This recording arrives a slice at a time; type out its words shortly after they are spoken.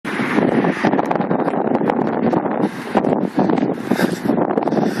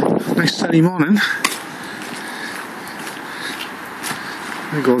sunny morning.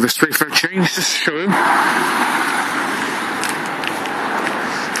 I go this way for a change just to show you.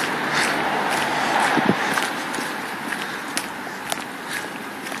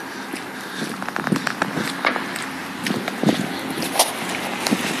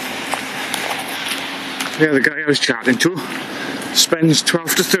 Yeah, the guy I was chatting to spends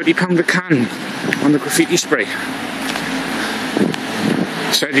 £12 to £30 a can on the graffiti spray.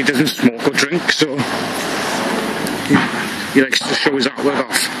 Said he doesn't smoke or drink, so he likes to show his artwork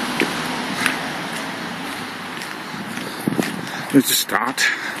off. There's a start.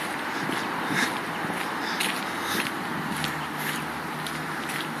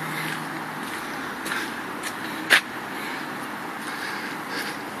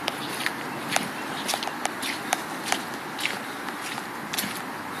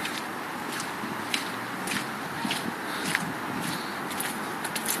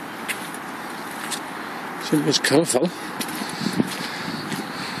 It was colourful.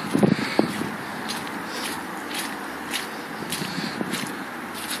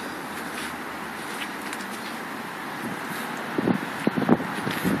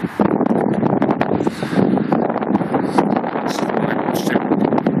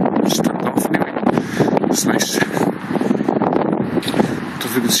 Stripped off anyway. It's nice. Don't know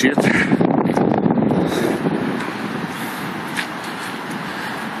if you can see it.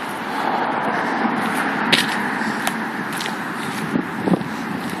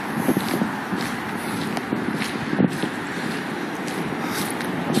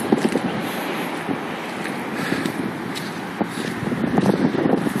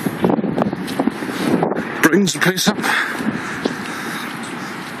 Brings the place up.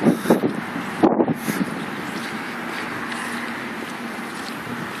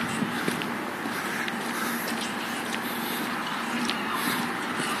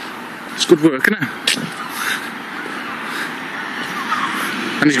 It's good work, isn't it?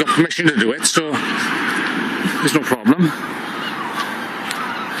 And he's got permission to do it, so there's no problem.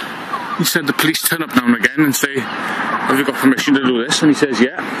 He said the police turn up now and again and say, have you got permission to do this? And he says,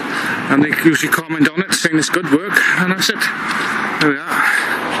 yeah. And they usually comment on it, saying it's good work, and that's it. There we are.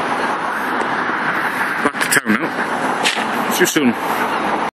 Back to town now. See you soon.